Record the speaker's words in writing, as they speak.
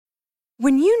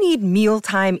When you need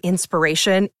mealtime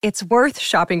inspiration, it's worth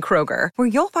shopping Kroger, where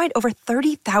you'll find over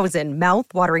 30,000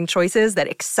 mouth-watering choices that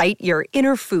excite your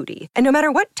inner foodie. And no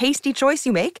matter what tasty choice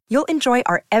you make, you'll enjoy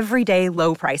our everyday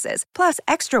low prices, plus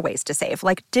extra ways to save,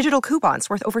 like digital coupons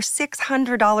worth over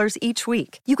 $600 each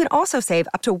week. You can also save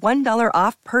up to $1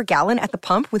 off per gallon at the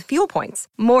pump with fuel points.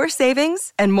 More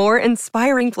savings and more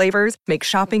inspiring flavors make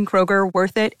shopping Kroger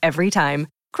worth it every time.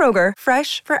 Kroger,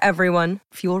 fresh for everyone.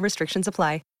 Fuel restrictions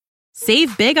apply.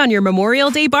 Save big on your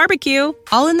Memorial Day barbecue,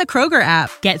 all in the Kroger app.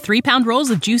 Get 3-pound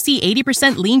rolls of juicy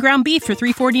 80% lean ground beef for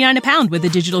 $3.49 a pound with a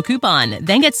digital coupon.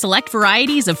 Then get select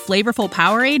varieties of flavorful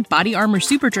Powerade, Body Armor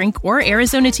Super Drink, or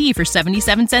Arizona tea for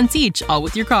 77 cents each, all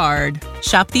with your card.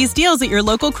 Shop these deals at your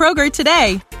local Kroger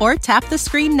today, or tap the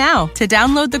screen now to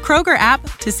download the Kroger app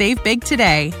to save big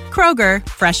today. Kroger,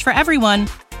 fresh for everyone.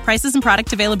 Prices and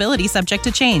product availability subject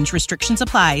to change. Restrictions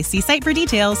apply. See site for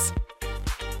details.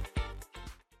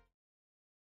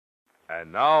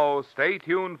 And now, stay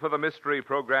tuned for the mystery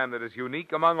program that is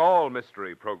unique among all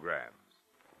mystery programs.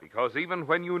 Because even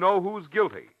when you know who's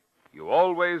guilty, you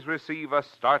always receive a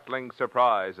startling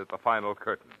surprise at the final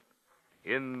curtain.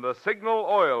 In the Signal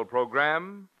Oil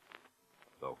program,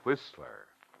 The Whistler.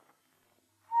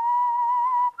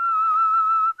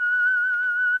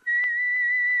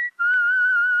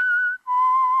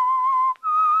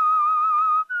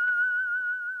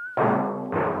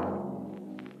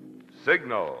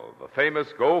 Signal, the famous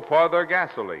Go Farther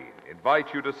gasoline, invites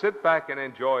you to sit back and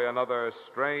enjoy another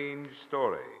strange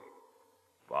story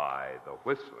by The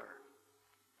Whistler.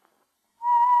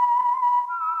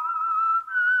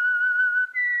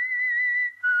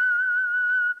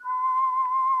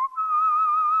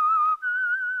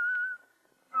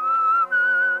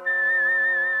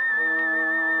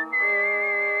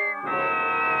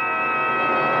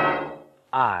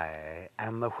 I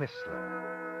am the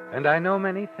Whistler, and I know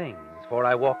many things, for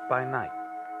I walk by night.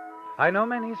 I know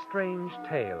many strange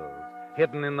tales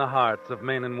hidden in the hearts of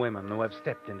men and women who have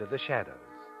stepped into the shadows.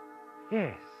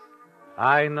 Yes,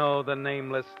 I know the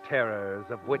nameless terrors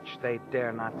of which they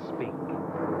dare not speak.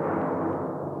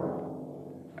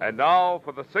 And now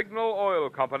for the Signal Oil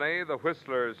Company, The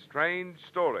Whistler's strange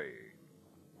story,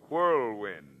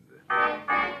 Whirlwind.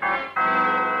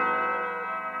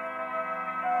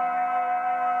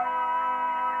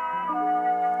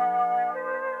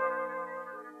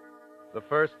 The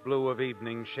first blue of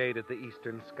evening shaded the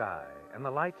eastern sky, and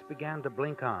the lights began to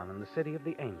blink on in the City of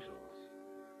the Angels.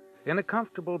 In a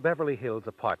comfortable Beverly Hills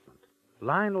apartment,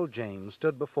 Lionel James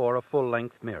stood before a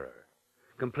full-length mirror,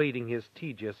 completing his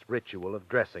tedious ritual of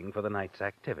dressing for the night's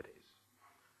activities.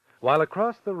 While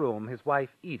across the room, his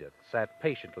wife Edith sat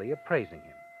patiently appraising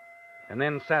him, and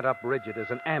then sat up rigid as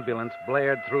an ambulance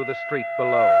blared through the street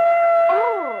below.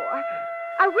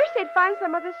 I wish they'd find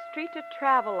some other street to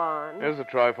travel on. It's a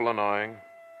trifle annoying.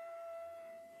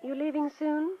 You leaving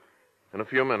soon? In a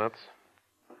few minutes.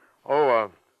 Oh,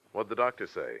 what'd the doctor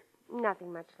say?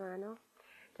 Nothing much, Lionel.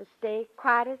 Just stay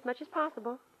quiet as much as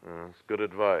possible. It's good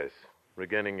advice.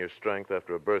 Regaining your strength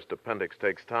after a burst appendix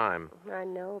takes time. I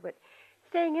know, but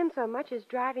staying in so much is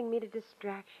driving me to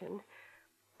distraction.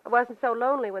 I wasn't so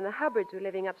lonely when the Hubbards were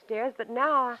living upstairs, but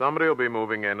now... Somebody will be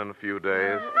moving in a few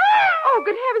days. Oh,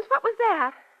 good heavens, what was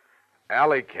that?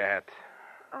 Alley cat.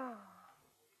 Oh,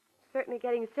 certainly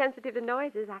getting sensitive to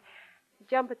noises. I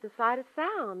jump at the sight of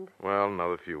sound. Well,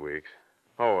 another few weeks.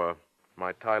 Oh,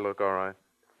 my tie look all right?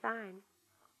 Fine.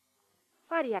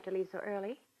 Why do you have to leave so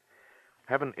early?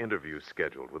 Have an interview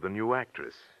scheduled with a new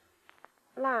actress.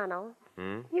 Lionel,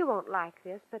 you won't like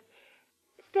this, but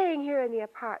staying here in the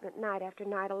apartment night after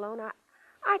night alone,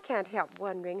 I can't help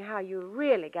wondering how you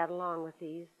really get along with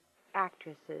these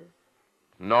actresses.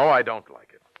 No, I don't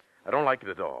like it. I don't like it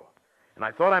at all. And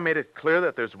I thought I made it clear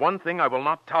that there's one thing I will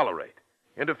not tolerate.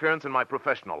 Interference in my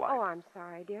professional life. Oh, I'm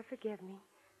sorry, dear. Forgive me.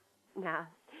 Now,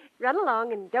 run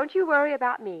along and don't you worry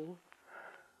about me.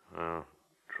 Oh,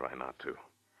 try not to.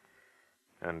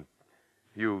 And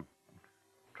you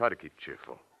try to keep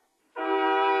cheerful.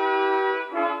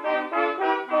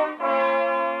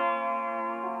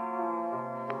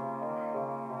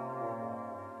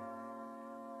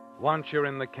 Once you're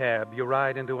in the cab, you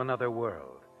ride into another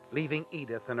world, leaving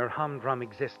Edith and her humdrum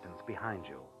existence behind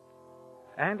you.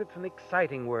 And it's an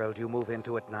exciting world you move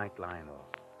into at night, Lionel.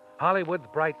 Hollywood's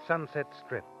bright Sunset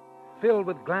Strip, filled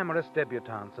with glamorous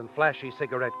debutantes and flashy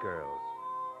cigarette girls,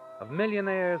 of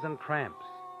millionaires and tramps,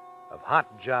 of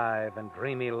hot jive and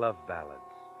dreamy love ballads.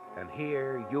 And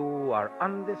here you are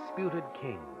undisputed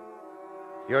king.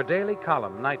 Your daily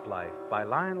column, Nightlife, by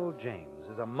Lionel James,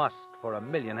 is a must for 1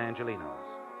 million Angelinos.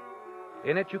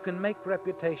 In it, you can make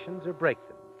reputations or break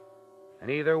them. And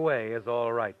either way is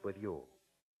all right with you.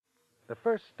 The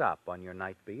first stop on your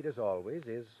night beat, as always,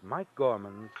 is Mike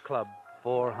Gorman's Club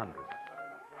 400.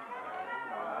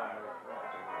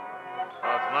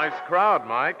 Oh, it's a nice crowd,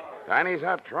 Mike. Tiny's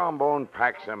hot trombone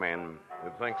packs him in.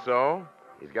 You think so?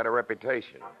 He's got a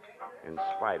reputation, in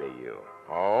spite of you.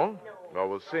 Oh? Well,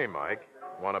 we'll see, Mike.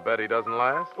 Want to bet he doesn't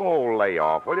last? Oh, lay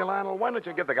off, will you, Lionel? Why don't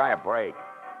you give the guy a break?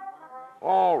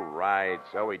 All right,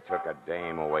 so he took a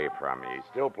dame away from you. He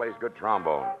still plays good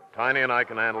trombone. Tiny and I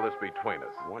can handle this between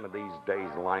us. One of these days,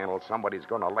 Lionel, somebody's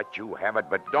going to let you have it,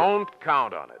 but Don't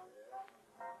count on it.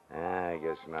 I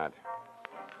guess not.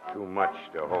 Too much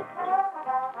to hope.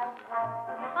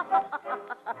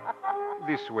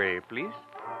 This way, please.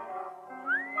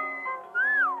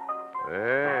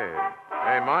 Hey.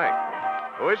 Hey, Mike.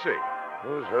 Who is she?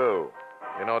 Who's who?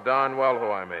 You know darn well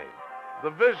who I mean.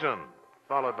 The Vision,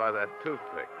 followed by that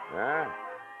toothpick. Huh?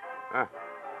 Huh.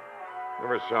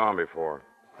 Never saw him before.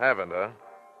 Haven't, huh?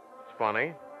 It's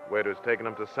funny. Waiter's taking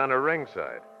him to center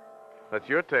ringside. That's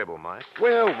your table, Mike.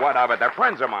 Well, what of it? They're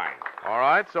friends of mine. All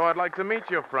right, so I'd like to meet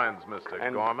your friends, Mr.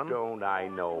 And Gorman. don't I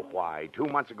know why? 2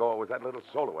 months ago, it was that little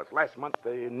soloist. Last month,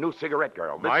 the new cigarette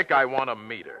girl. Mike, I want to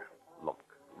meet her. Look.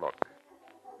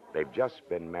 They've just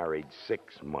been married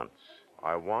 6 months.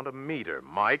 I want to meet her,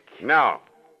 Mike. No.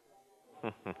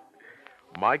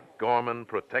 Mike Gorman,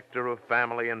 protector of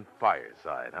family and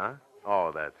fireside, huh?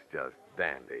 Oh, that's just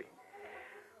dandy.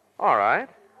 All right,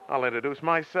 I'll introduce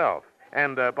myself.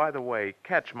 And, by the way,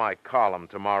 catch my column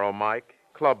tomorrow, Mike.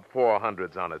 Club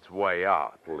 400's on its way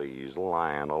out. Please,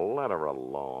 Lionel, let her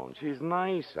alone. She's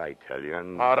nice, I tell you.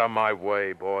 And... Out of my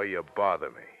way, boy. You bother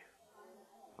me.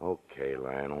 Okay,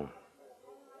 Lionel.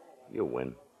 You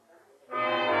win.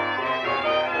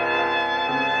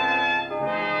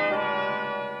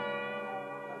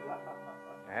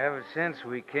 Ever since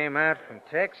we came out from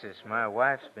Texas, my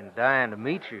wife's been dying to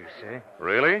meet you, see?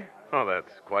 Really? Oh,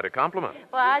 that's quite a compliment.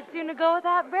 Well, I'd sooner go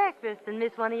without breakfast than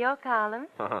miss one of your columns.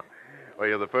 Well,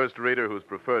 you're the first reader who's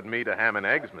preferred me to ham and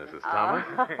eggs, Mrs. Thomas.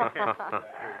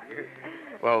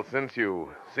 Well, since you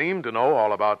seem to know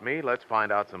all about me, let's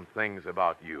find out some things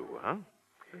about you, huh?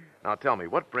 Now, tell me,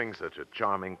 what brings such a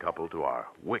charming couple to our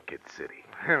wicked city?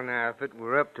 Well, now, if it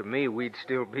were up to me, we'd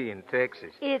still be in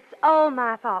Texas. It's all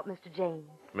my fault, Mr. James.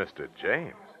 Mr.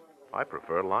 James? I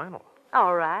prefer Lionel.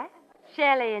 All right.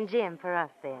 Shelley and Jim for us,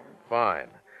 then. Fine.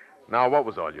 Now, what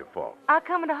was all your fault? I'll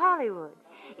come to Hollywood.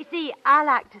 You see, I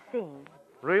like to sing.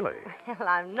 Really? Well,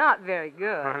 I'm not very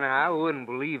good. Well, now, I wouldn't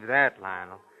believe that,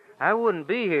 Lionel. I wouldn't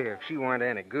be here if she weren't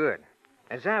any good.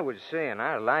 As I was saying,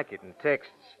 I like it in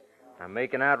Texas. I'm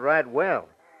making out right well.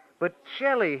 But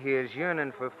Shelley here's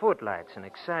yearning for footlights and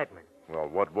excitement. Well,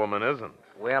 what woman isn't?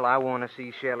 Well, I want to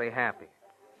see Shelley happy.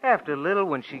 After a little,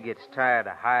 when she gets tired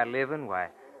of high living, why,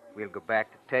 we'll go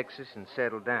back to Texas and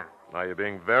settle down. Now, you're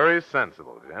being very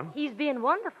sensible, Jim. He's being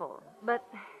wonderful, but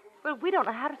we don't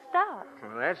know how to start.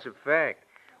 Well, that's a fact.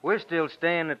 We're still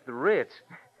staying at the Ritz.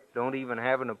 Don't even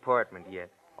have an apartment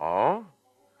yet. Oh?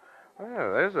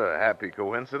 Well, there's a happy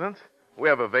coincidence. We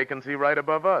have a vacancy right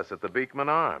above us at the Beekman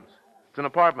Arms. It's an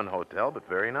apartment hotel, but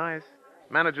very nice.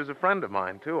 Manager's a friend of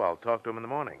mine, too. I'll talk to him in the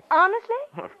morning.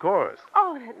 Honestly? Of course.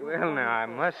 Oh, that's Well, now, I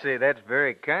must say that's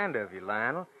very kind of you,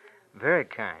 Lionel. Very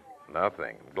kind.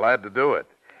 Nothing. Glad to do it.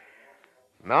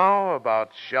 Now about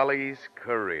Shelley's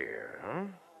career, huh?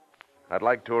 I'd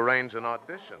like to arrange an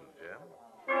audition, Jim.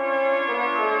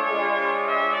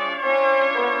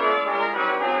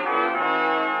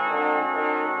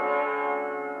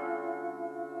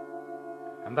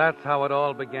 And that's how it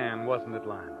all began, wasn't it,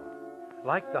 Lionel?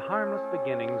 Like the harmless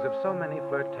beginnings of so many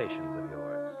flirtations of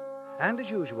yours. And as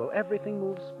usual, everything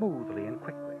moves smoothly and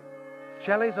quickly.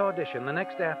 Shelley's audition the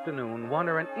next afternoon won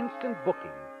her an instant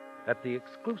booking at the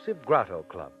exclusive Grotto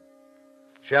Club.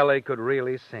 Shelley could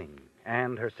really sing,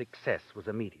 and her success was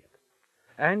immediate.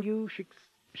 And you should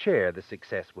share the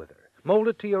success with her, mold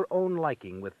it to your own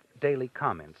liking with daily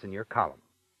comments in your column.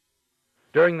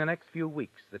 During the next few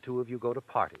weeks, the two of you go to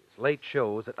parties, late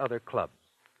shows at other clubs,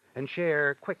 and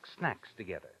share quick snacks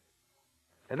together.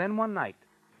 And then one night,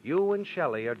 you and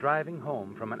Shelley are driving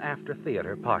home from an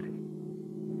after-theater party.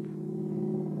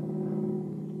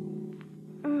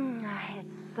 I had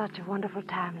such a wonderful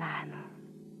time, Lionel.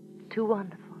 Too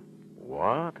wonderful.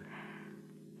 What?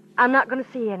 I'm not going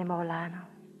to see you anymore, Lionel.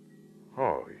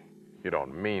 Oh, you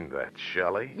don't mean that,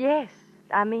 Shelley. Yes,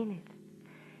 I mean it.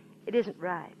 It isn't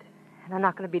right, and I'm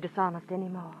not going to be dishonest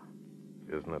anymore.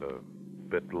 Isn't it a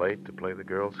bit late to play the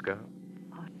Girl Scout?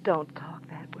 Oh, don't talk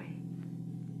that way.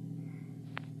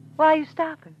 Why are you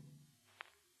stopping?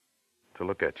 To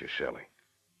look at you, Shelley.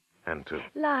 And to...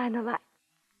 Lionel,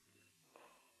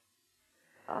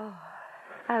 Oh,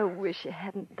 I wish you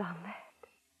hadn't done that.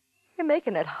 You're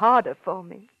making it harder for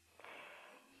me.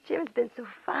 Jim's been so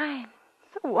fine,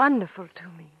 so wonderful to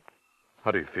me.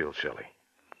 How do you feel, Shelley?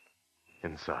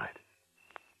 Inside?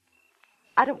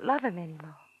 I don't love him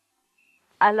anymore.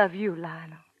 I love you,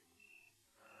 Lionel.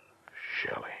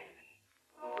 Shelley.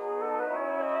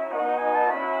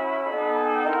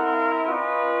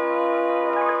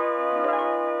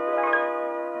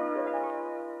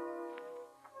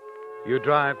 You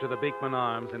drive to the Beekman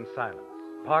Arms in silence,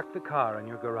 park the car in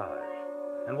your garage,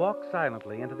 and walk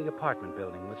silently into the apartment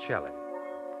building with Shelley.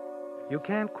 You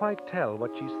can't quite tell what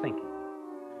she's thinking.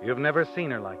 You've never seen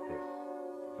her like this.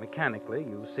 Mechanically,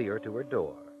 you see her to her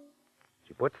door.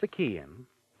 She puts the key in,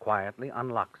 quietly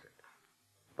unlocks it.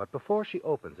 But before she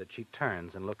opens it, she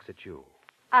turns and looks at you.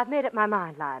 I've made up my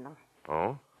mind, Lionel.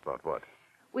 Oh? About what?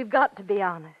 We've got to be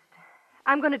honest.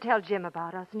 I'm going to tell Jim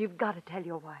about us, and you've got to tell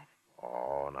your wife.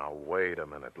 Oh, now, wait a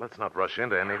minute. Let's not rush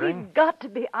into anything. We've got to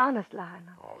be honest,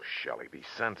 Lionel. Oh, Shelley, be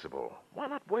sensible. Why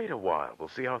not wait a while? We'll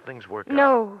see how things work out.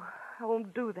 No, I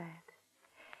won't do that.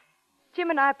 Jim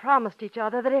and I promised each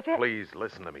other that if it... Please,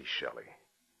 listen to me, Shelley.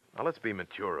 Now, let's be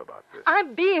mature about this.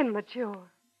 I'm being mature.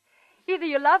 Either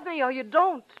you love me or you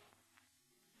don't.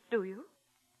 Do you?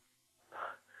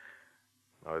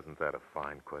 Now, isn't that a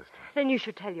fine question? Then you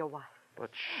should tell your wife. But,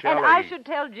 Shelley... And I should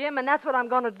tell Jim, and that's what I'm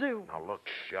going to do. Now, look,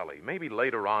 Shelley, maybe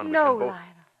later on we No, can both... Lionel.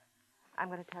 I'm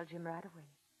going to tell Jim right away.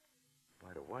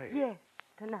 Right away? Yes,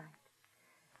 tonight.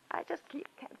 I just can't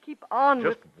keep on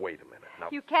Just wait a minute. Now,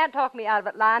 You can't talk me out of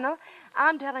it, Lionel.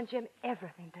 I'm telling Jim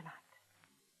everything tonight.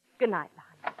 Good night,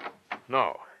 Lionel.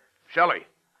 No. Shelley.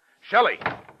 Shelley!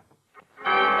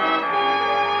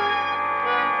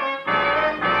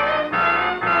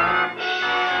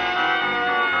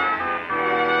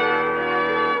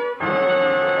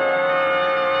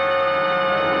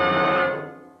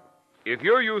 If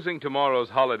you're using tomorrow's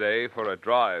holiday for a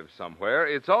drive somewhere,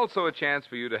 it's also a chance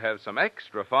for you to have some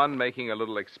extra fun making a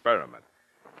little experiment.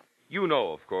 You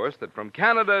know, of course, that from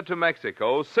Canada to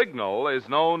Mexico, Signal is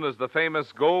known as the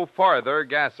famous Go Farther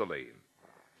gasoline.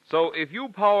 So if you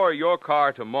power your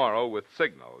car tomorrow with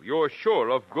Signal, you're sure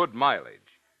of good mileage.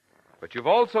 But you've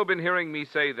also been hearing me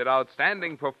say that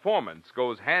outstanding performance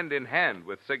goes hand in hand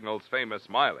with Signal's famous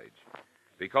mileage,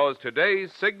 because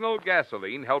today's Signal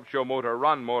gasoline helps your motor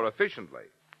run more efficiently.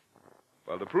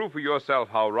 Well, to prove for yourself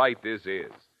how right this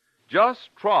is, just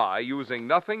try using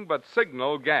nothing but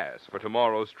Signal gas for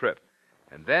tomorrow's trip,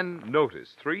 and then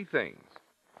notice three things.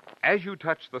 As you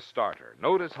touch the starter,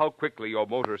 notice how quickly your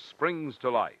motor springs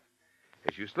to life.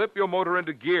 As you slip your motor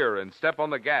into gear and step on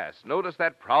the gas, notice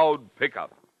that proud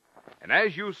pickup. And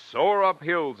as you soar up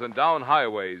hills and down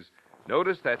highways,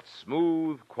 notice that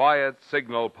smooth, quiet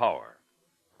Signal power.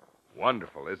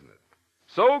 Wonderful, isn't it?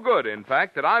 So good, in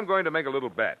fact, that I'm going to make a little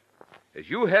bet. As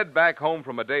you head back home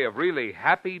from a day of really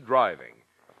happy driving,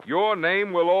 your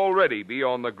name will already be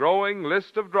on the growing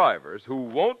list of drivers who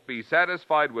won't be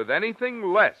satisfied with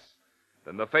anything less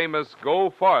than the famous Go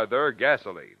Farther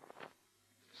gasoline.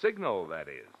 Signal, that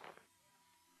is.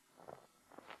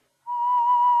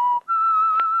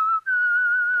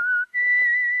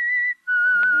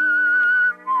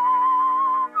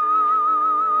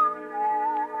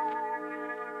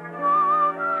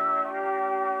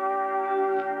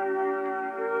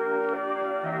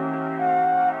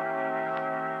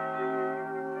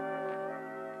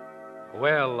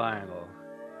 Well, Lionel,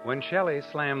 when Shelley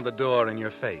slammed the door in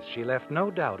your face, she left no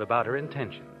doubt about her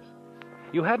intentions.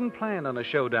 You hadn't planned on a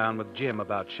showdown with Jim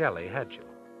about Shelley, had you?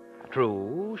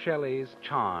 True, Shelley's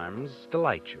charms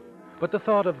delight you, but the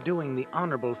thought of doing the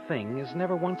honorable thing has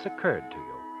never once occurred to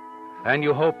you. And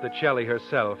you hope that Shelley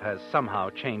herself has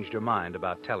somehow changed her mind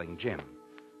about telling Jim.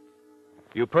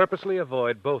 You purposely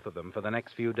avoid both of them for the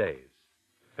next few days.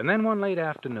 And then one late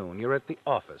afternoon, you're at the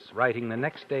office writing the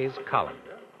next day's column.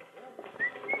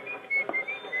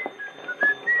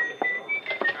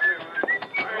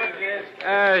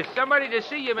 Somebody to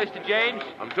see you, Mr. James.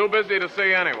 I'm too busy to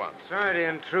see anyone. Sorry to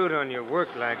intrude on your work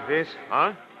like this.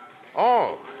 Huh?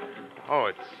 Oh,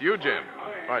 it's you, Jim.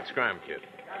 Right, scram, kid.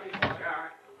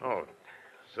 Oh,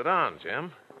 sit down,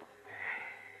 Jim.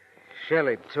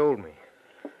 Shelley told me.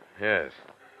 Yes.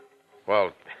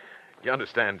 Well, you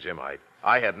understand, Jim,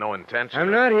 I had no intention.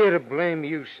 I'm not here to blame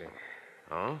you, sir.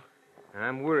 Oh?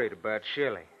 I'm worried about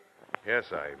Shelley. Yes,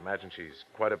 I imagine she's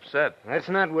quite upset. That's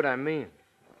not what I mean.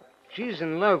 She's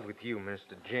in love with you,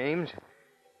 Mr. James.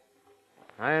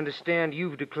 I understand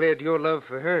you've declared your love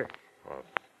for her. Well,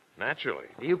 naturally.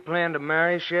 Do you plan to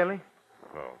marry Shelley?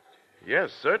 Well,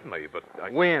 yes, certainly, but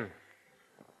When?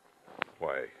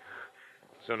 Why,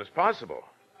 as soon as possible.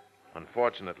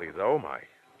 Unfortunately, though, my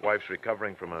Wife's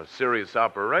recovering from a serious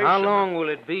operation. How long will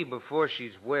it be before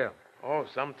she's well? Oh,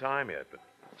 some time yet. But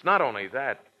it's not only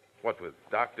that. What with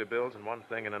doctor bills and one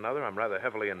thing and another, I'm rather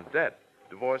heavily in debt.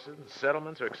 Divorces and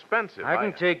settlements are expensive. I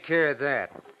can take care of that.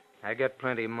 I got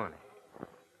plenty of money.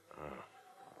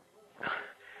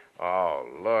 Oh,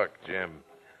 look, Jim.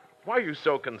 Why are you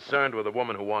so concerned with a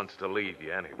woman who wants to leave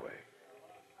you anyway?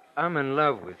 I'm in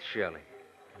love with Shelley,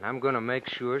 and I'm going to make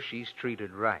sure she's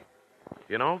treated right.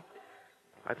 You know,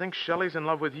 I think Shelley's in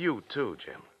love with you, too,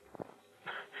 Jim.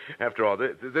 After all,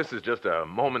 this is just a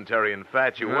momentary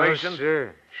infatuation. No,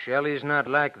 sir. Shelley's not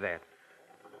like that.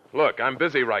 Look, I'm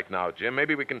busy right now, Jim.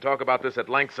 Maybe we can talk about this at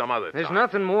length some other time. There's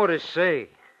nothing more to say.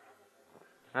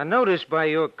 I noticed by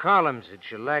your columns that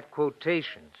you lack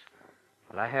quotations.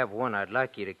 Well, I have one I'd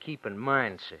like you to keep in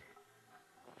mind, sir.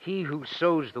 He who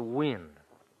sows the wind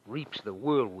reaps the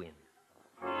whirlwind.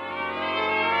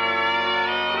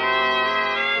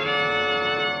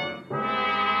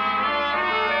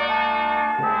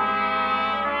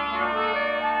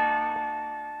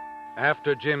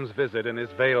 After Jim's visit and his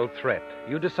veiled threat,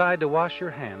 you decide to wash your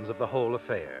hands of the whole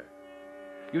affair.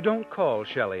 You don't call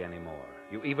Shelley anymore.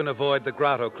 You even avoid the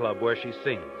Grotto Club where she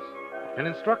sings, and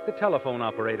instruct the telephone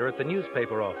operator at the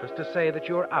newspaper office to say that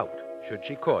you're out, should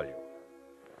she call you.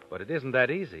 But it isn't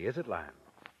that easy, is it, Lan?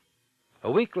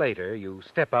 A week later, you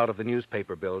step out of the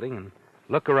newspaper building and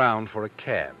look around for a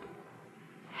cab.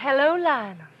 Hello,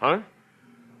 Lionel. Huh?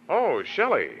 Oh,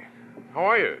 Shelley. How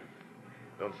are you?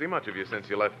 Don't see much of you since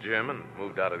you left Jim and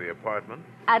moved out of the apartment.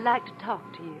 I'd like to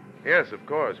talk to you. Yes, of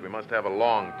course. We must have a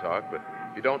long talk, but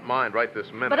if you don't mind right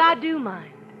this minute... But I do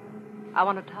mind. I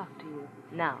want to talk to you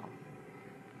now.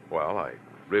 Well, I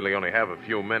really only have a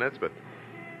few minutes, but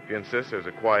if you insist, there's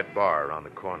a quiet bar around the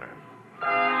corner.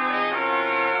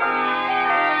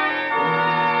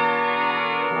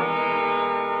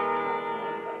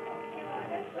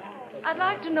 I'd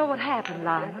like to know what happened,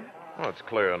 Lionel. Well, it's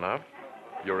clear enough.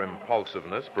 Your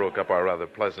impulsiveness broke up our rather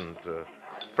pleasant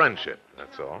friendship,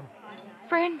 that's all.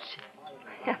 Friendship?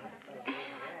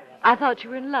 I thought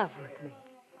you were in love with me.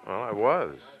 Well, I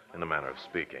was, in a manner of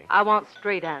speaking. I want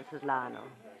straight answers, Lionel.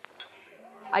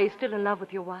 Are you still in love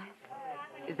with your wife?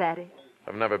 Is that it?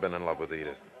 I've never been in love with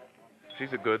Edith.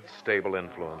 She's a good, stable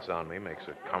influence on me, makes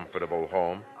a comfortable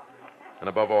home. And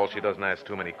above all, she doesn't ask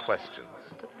too many questions.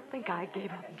 I think I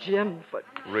gave up Jim for...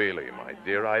 Really, my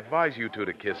dear, I advise you two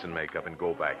to kiss and make up and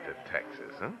go back to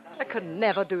Texas, huh? I could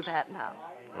never do that now.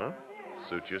 Huh?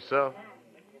 Suit yourself.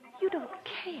 You don't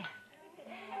care.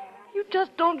 You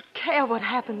just don't care what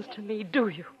happens to me, do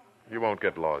you? You won't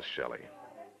get lost, Shelley.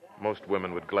 Most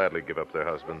women would gladly give up their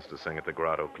husbands to sing at the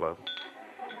Grotto Club.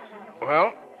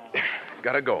 Well,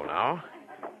 gotta go now.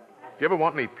 If you ever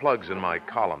want any plugs in my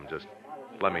column, just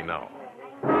let me know.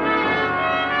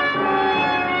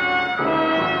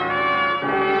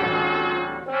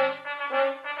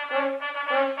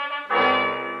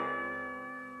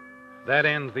 That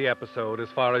ends the episode as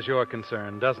far as you're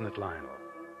concerned, doesn't it, Lionel?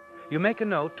 You make a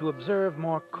note to observe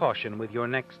more caution with your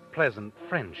next pleasant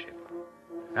friendship.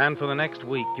 And for the next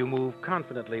week, you move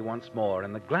confidently once more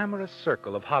in the glamorous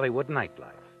circle of Hollywood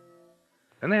nightlife.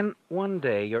 And then one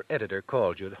day, your editor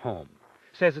calls you at home,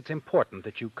 says it's important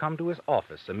that you come to his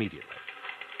office immediately.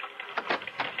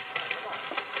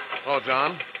 Oh,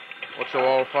 John, what's so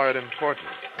all-fired important?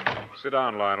 Sit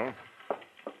down, Lionel.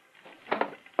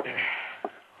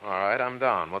 All right, I'm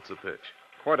down. What's the pitch?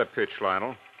 Quite a pitch,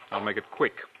 Lionel. I'll make it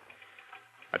quick.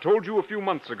 I told you a few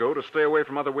months ago to stay away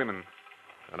from other women.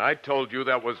 And I told you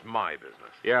that was my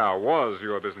business. Yeah, was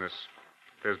your business.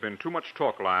 There's been too much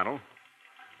talk, Lionel.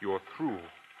 You're through.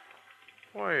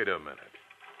 Wait a minute.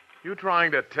 You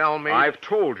trying to tell me... I've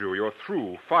told you you're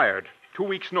through. Fired. 2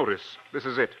 weeks' notice. This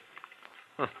is it.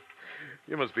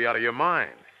 You must be out of your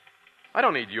mind. I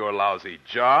don't need your lousy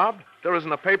job. There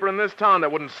isn't a paper in this town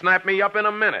that wouldn't snap me up in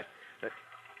a minute.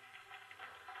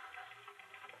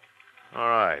 All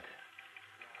right.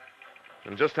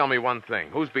 And just tell me one thing.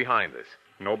 Who's behind this?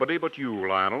 Nobody but you,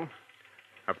 Lionel.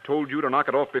 I've told you to knock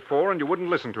it off before, and you wouldn't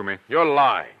listen to me. You're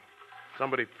lying.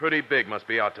 Somebody pretty big must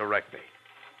be out to wreck me.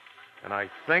 And I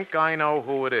think I know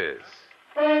who it is.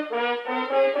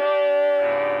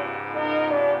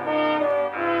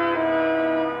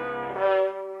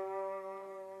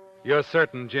 You're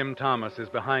certain Jim Thomas is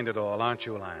behind it all, aren't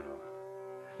you, Lionel?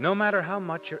 No matter how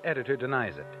much your editor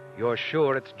denies it, you're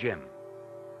sure it's Jim.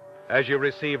 As you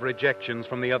receive rejections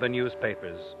from the other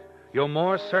newspapers, you're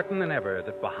more certain than ever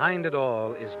that behind it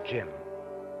all is Jim.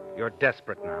 You're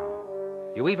desperate now.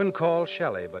 You even call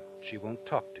Shelley, but she won't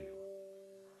talk to you.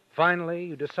 Finally,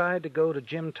 you decide to go to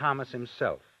Jim Thomas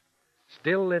himself,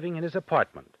 still living in his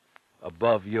apartment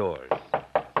above yours.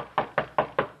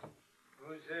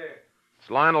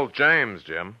 Lionel James,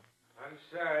 Jim. I'm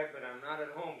sorry, but I'm not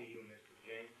at home to you, Mr.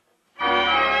 James.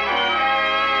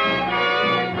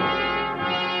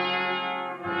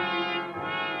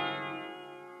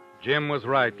 Jim was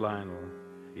right, Lionel.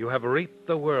 You have reaped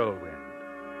the whirlwind.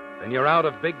 Then you're out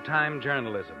of big-time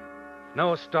journalism.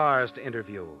 No stars to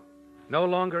interview. No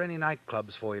longer any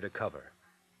nightclubs for you to cover.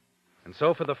 And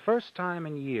so for the first time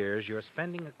in years, you're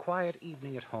spending a quiet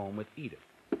evening at home with Edith,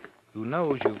 who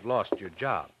knows you've lost your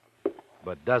job,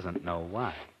 but doesn't know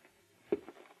why.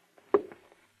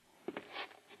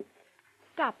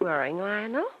 Stop worrying,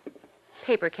 Lionel.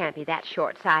 Paper can't be that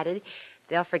short-sighted.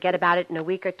 They'll forget about it in a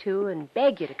week or two and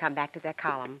beg you to come back to their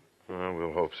column.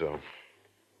 We'll hope so.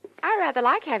 I rather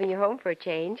like having you home for a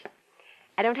change.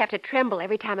 I don't have to tremble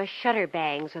every time a shutter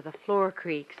bangs or the floor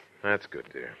creaks. That's good,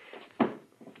 dear.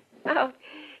 Oh,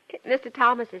 Mr.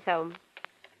 Thomas is home.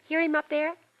 Hear him up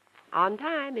there? On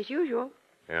time, as usual.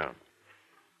 Yeah.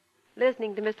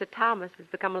 Listening to Mr. Thomas has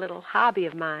become a little hobby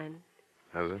of mine.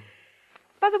 Has it?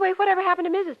 By the way, whatever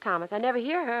happened to Mrs. Thomas? I never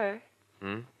hear her.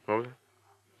 What was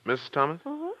it? Mrs. Thomas?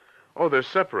 Mm-hmm. Oh, they're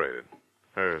separated.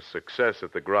 Her success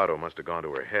at the grotto must have gone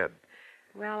to her head.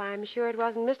 Well, I'm sure it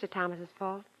wasn't Mr. Thomas's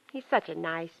fault. He's such a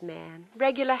nice man.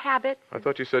 Regular habits. I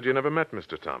thought you said you never met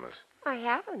Mr. Thomas. I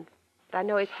haven't. But I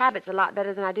know his habits a lot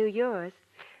better than I do yours.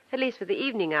 At least for the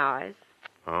evening hours.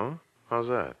 Oh? How's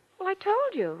that? Well, I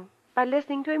told you. By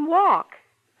listening to him walk.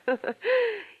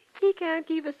 He can't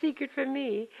keep a secret from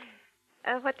me.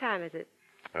 What time is it?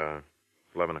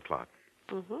 11 o'clock.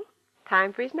 Mm-hmm.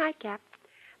 Time for his nightcap.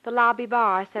 The lobby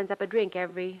bar sends up a drink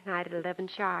every night at 11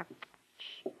 sharp.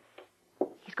 Shh.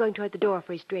 He's going toward the door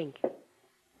for his drink.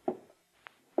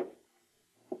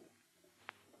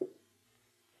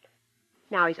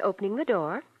 Now he's opening the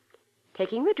door,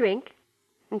 taking the drink,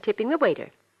 and tipping the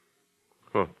waiter.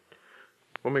 Huh.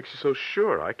 What makes you so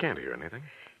sure? I can't hear anything.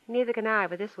 Neither can I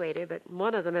with this waiter, but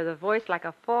one of them has a voice like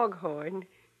a foghorn.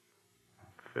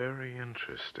 Very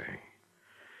interesting.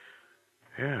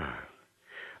 Yeah.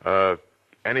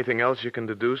 Anything else you can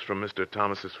deduce from Mr.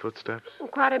 Thomas's footsteps?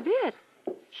 Quite a bit.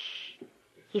 Shh.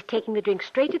 He's taking the drink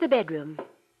straight to the bedroom.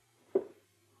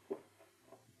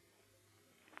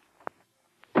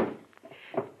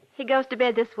 He goes to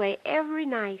bed this way every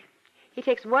night. He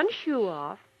takes one shoe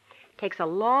off, takes a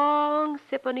long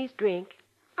sip on his drink.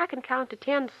 I can count to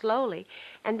 10 slowly,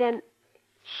 and then...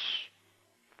 Shh.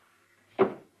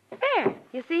 There,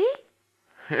 you see?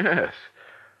 Yes.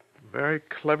 Very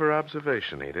clever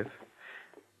observation, Edith.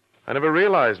 I never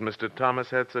realized Mr.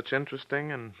 Thomas had such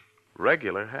interesting and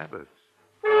regular habits.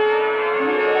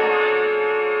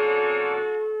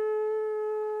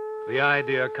 The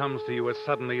idea comes to you as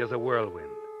suddenly as a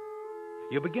whirlwind.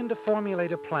 You begin to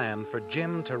formulate a plan for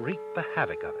Jim to wreak the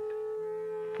havoc of it.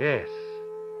 Yes,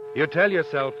 you tell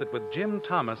yourself that with Jim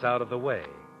Thomas out of the way,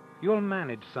 you'll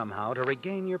manage somehow to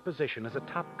regain your position as a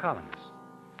top columnist.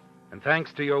 And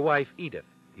thanks to your wife, Edith,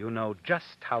 you know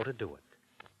just how to do it.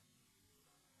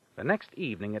 The next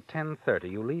evening at 10:30,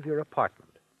 you leave your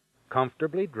apartment,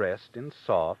 comfortably dressed in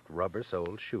soft,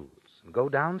 rubber-soled shoes, and go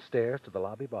downstairs to the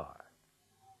lobby bar.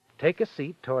 Take a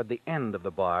seat toward the end of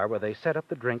the bar where they set up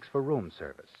the drinks for room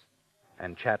service,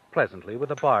 and chat pleasantly with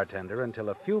the bartender until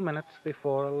a few minutes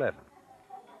before 11.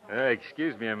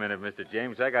 Excuse me a minute, Mr.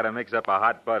 James. I got to mix up a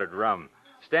hot buttered rum.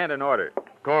 Stand in order.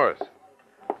 Of course.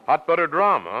 Hot buttered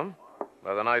rum, huh?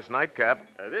 With a nice nightcap.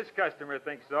 This customer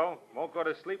thinks so. Won't go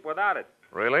to sleep without it.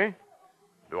 Really?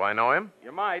 Do I know him?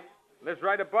 You might. Lives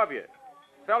right above you.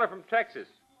 Fella from Texas.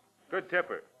 Good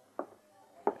tipper.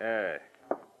 There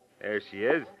she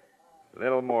is. A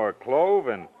little more clove,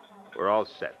 and we're all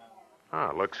set.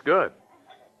 Ah, looks good.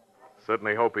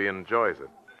 Certainly hope he enjoys it.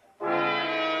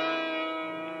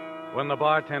 When the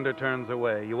bartender turns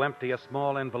away, you empty a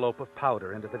small envelope of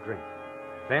powder into the drink.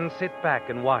 Then sit back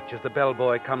and watch as the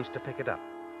bellboy comes to pick it up,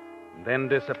 and then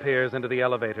disappears into the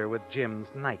elevator with Jim's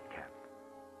nightcap.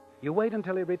 You wait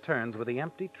until he returns with the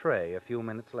empty tray a few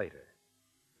minutes later.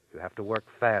 You have to work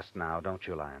fast now, don't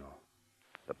you, Lionel?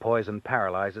 The poison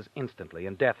paralyzes instantly,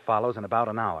 and death follows in about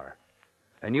an hour.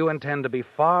 And you intend to be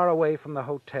far away from the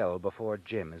hotel before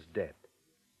Jim is dead.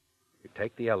 You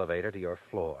take the elevator to your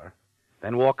floor,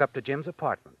 then walk up to Jim's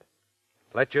apartment.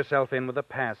 Let yourself in with a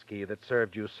pass key that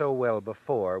served you so well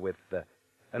before with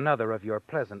another of your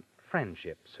pleasant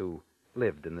friendships who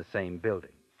lived in the same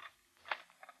building.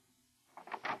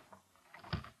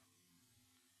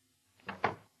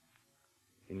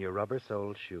 In your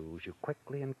rubber-soled shoes, you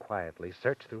quickly and quietly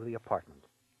search through the apartment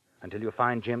until you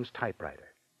find Jim's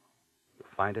typewriter. You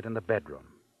find it in the bedroom.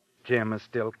 Jim is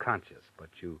still conscious,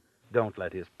 but you don't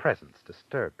let his presence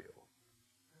disturb you.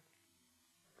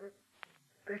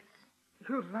 That's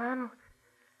you, Lionel.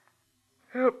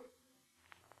 Help.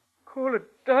 Call a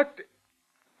doctor.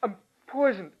 I'm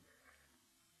poisoned.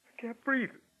 I can't breathe.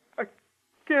 I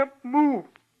can't move.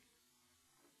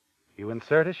 You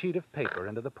insert a sheet of paper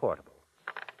into the portable.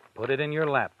 Put it in your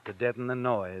lap to deaden the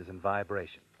noise and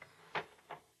vibration.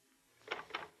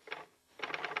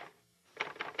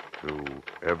 To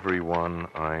everyone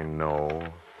I know,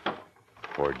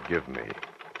 forgive me.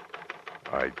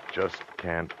 I just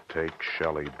can't take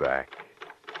Shelley back,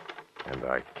 and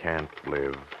I can't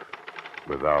live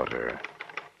without her.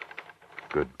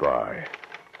 Goodbye.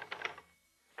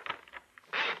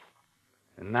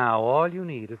 And now all you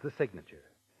need is the signature.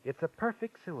 It's a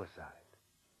perfect suicide.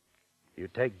 You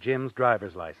take Jim's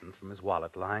driver's license from his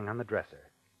wallet lying on the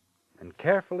dresser and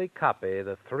carefully copy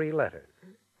the 3 letters.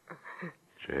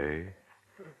 J-I-M.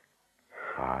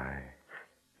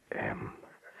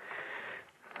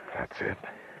 That's it.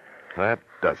 That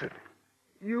does it.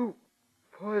 You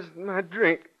poisoned my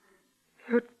drink.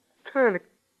 You're trying to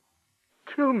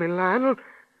kill me, Lionel.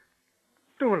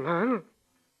 Don't, Lionel.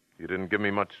 You didn't give me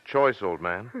much choice, old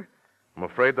man. I'm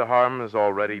afraid the harm is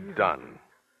already done.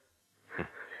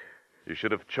 You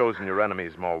should have chosen your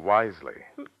enemies more wisely.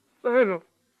 Lionel.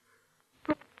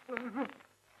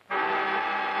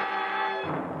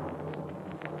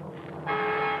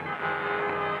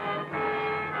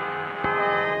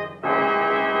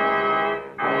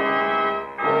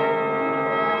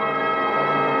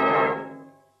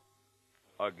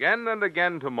 Again and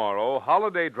again tomorrow,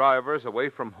 holiday drivers away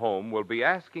from home will be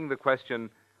asking the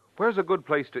question, where's a good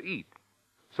place to eat?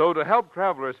 So to help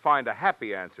travelers find a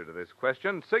happy answer to this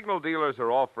question, signal dealers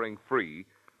are offering free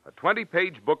a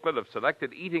 20-page booklet of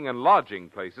selected eating and lodging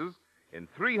places in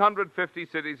 350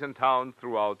 cities and towns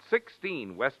throughout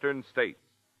 16 western states.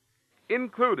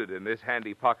 Included in this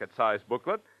handy pocket-sized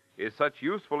booklet is such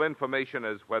useful information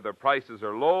as whether prices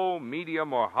are low,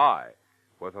 medium, or high,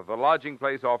 whether the lodging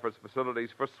place offers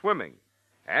facilities for swimming,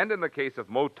 and in the case of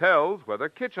motels, whether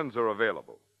kitchens are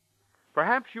available.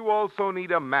 Perhaps you also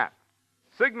need a map.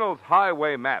 Signal's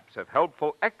highway maps have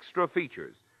helpful extra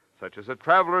features, such as a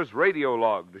traveler's radio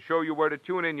log to show you where to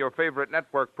tune in your favorite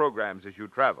network programs as you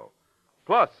travel,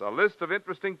 plus a list of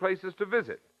interesting places to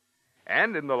visit.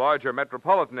 And in the larger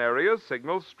metropolitan areas,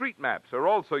 Signal's street maps are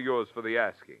also yours for the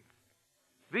asking.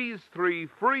 These 3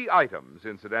 free items,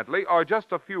 incidentally, are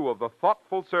just a few of the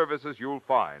thoughtful services you'll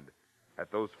find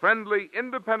at those friendly,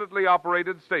 independently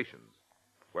operated stations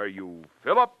where you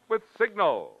fill up with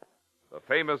Signal, the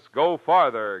famous Go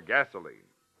Farther gasoline.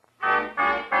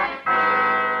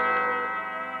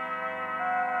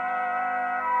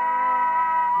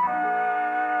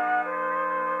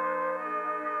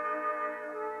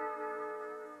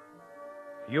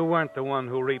 You weren't the one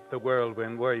who reaped the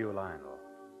whirlwind, were you, Lionel?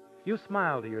 You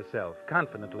smile to yourself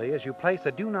confidently as you place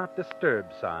a Do Not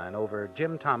Disturb sign over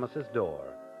Jim Thomas's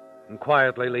door and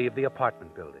quietly leave the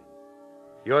apartment building.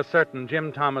 You're certain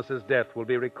Jim Thomas's death will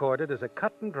be recorded as a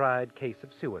cut-and-dried case of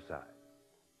suicide.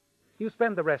 You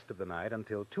spend the rest of the night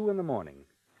until 2 in the morning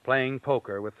playing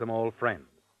poker with some old friends.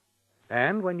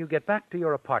 And when you get back to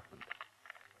your apartment...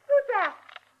 Who's that?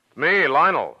 Me,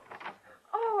 Lionel.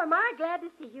 Oh, am I glad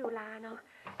to see you, Lionel.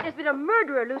 There's been a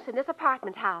murderer loose in this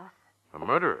apartment house. A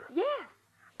murderer? Yes.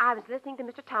 I was listening to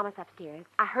Mr. Thomas upstairs.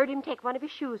 I heard him take one of his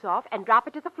shoes off and drop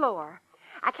it to the floor.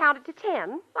 I counted to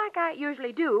 10, like I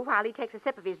usually do while he takes a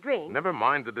sip of his drink. Never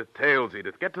mind the details,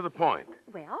 Edith. Get to the point.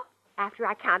 Well, after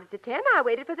I counted to 10, I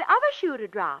waited for the other shoe to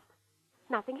drop.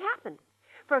 Nothing happened.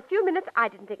 For a few minutes, I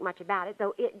didn't think much about it,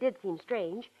 though it did seem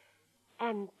strange.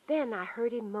 And then I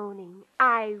heard him moaning.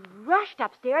 I rushed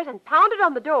upstairs and pounded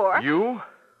on the door. You?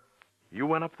 You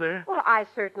went up there? Well, I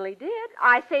certainly did.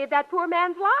 I saved that poor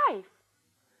man's life.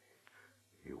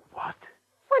 You what?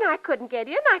 When I couldn't get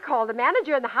in, I called the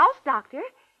manager and the house doctor.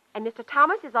 And Mr.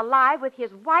 Thomas is alive with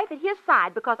his wife at his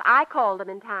side because I called him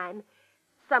in time.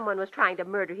 Someone was trying to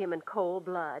murder him in cold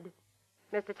blood.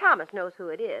 Mr. Thomas knows who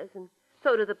it is, and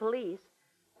so do the police.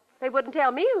 They wouldn't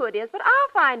tell me who it is, but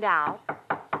I'll find out.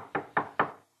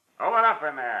 Open up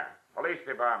in there. Police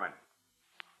department.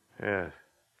 Yes.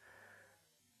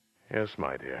 Yes,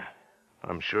 my dear.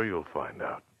 I'm sure you'll find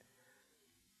out.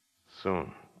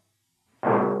 Soon.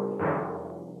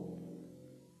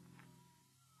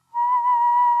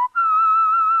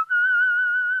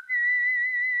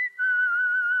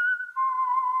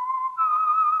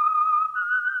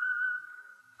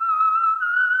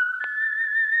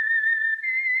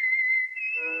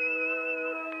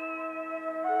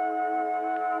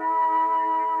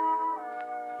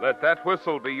 Let that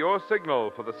whistle be your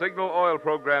signal for the Signal Oil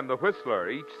program, The Whistler,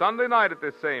 each Sunday night at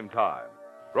this same time.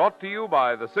 Brought to you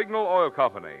by the Signal Oil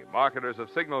Company, marketers of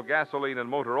Signal gasoline and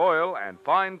motor oil and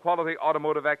fine quality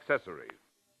automotive accessories.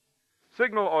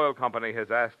 Signal Oil Company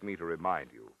has asked me to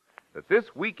remind you that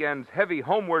this weekend's heavy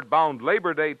homeward-bound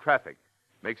Labor Day traffic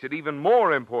makes it even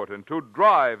more important to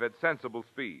drive at sensible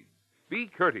speeds, be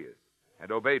courteous,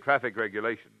 and obey traffic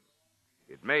regulations.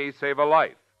 It may save a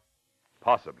life,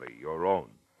 possibly your own.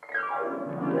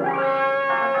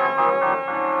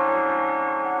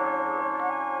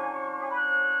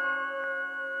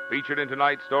 Featured in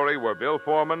tonight's story were Bill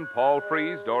Foreman, Paul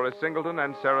Frees, Doris Singleton,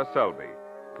 and Sarah Selby.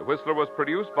 The Whistler was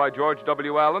produced by George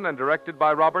W. Allen and directed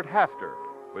by Robert Hafter,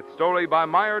 with story by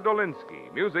Meyer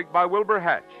Dolinsky, music by Wilbur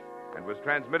Hatch, and was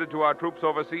transmitted to our troops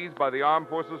overseas by the Armed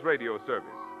Forces Radio Service.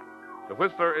 The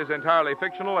Whistler is entirely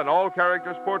fictional, and all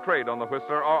characters portrayed on The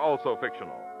Whistler are also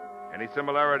fictional. Any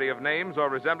similarity of names or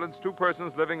resemblance to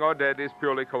persons living or dead is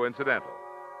purely coincidental.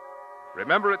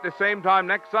 Remember at the same time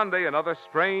next Sunday, another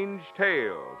strange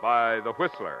tale by The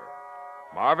Whistler.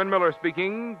 Marvin Miller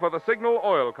speaking for the Signal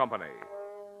Oil Company.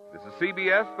 This is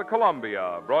CBS, the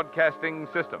Columbia Broadcasting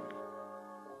System.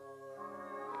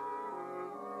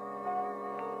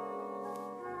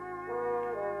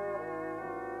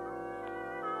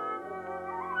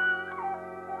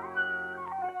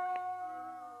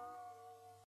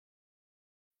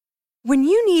 When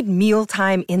you need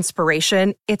mealtime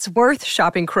inspiration, it's worth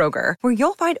shopping Kroger, where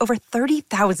you'll find over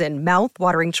 30,000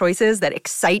 mouth-watering choices that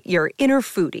excite your inner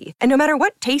foodie. And no matter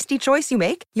what tasty choice you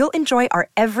make, you'll enjoy our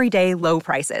everyday low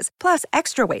prices, plus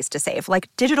extra ways to save, like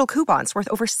digital coupons worth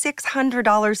over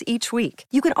 $600 each week.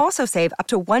 You can also save up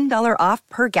to $1 off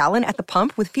per gallon at the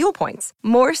pump with fuel points.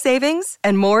 More savings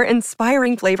and more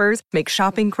inspiring flavors make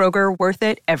shopping Kroger worth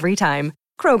it every time.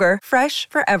 Kroger, fresh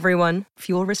for everyone.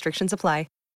 Fuel restrictions apply.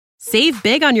 Save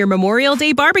big on your Memorial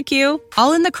Day barbecue,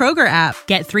 all in the Kroger app.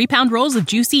 Get 3-pound rolls of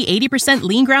juicy 80%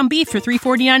 lean ground beef for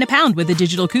 $3.49 a pound with a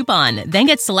digital coupon. Then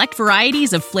get select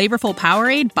varieties of flavorful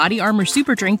Powerade, Body Armor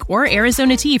Super Drink, or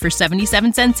Arizona tea for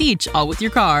 77 cents each, all with your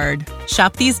card.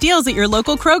 Shop these deals at your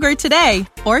local Kroger today,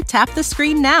 or tap the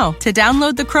screen now to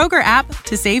download the Kroger app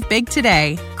to save big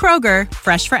today. Kroger,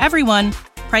 fresh for everyone.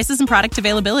 Prices and product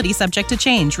availability subject to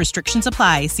change. Restrictions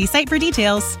apply. See site for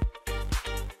details.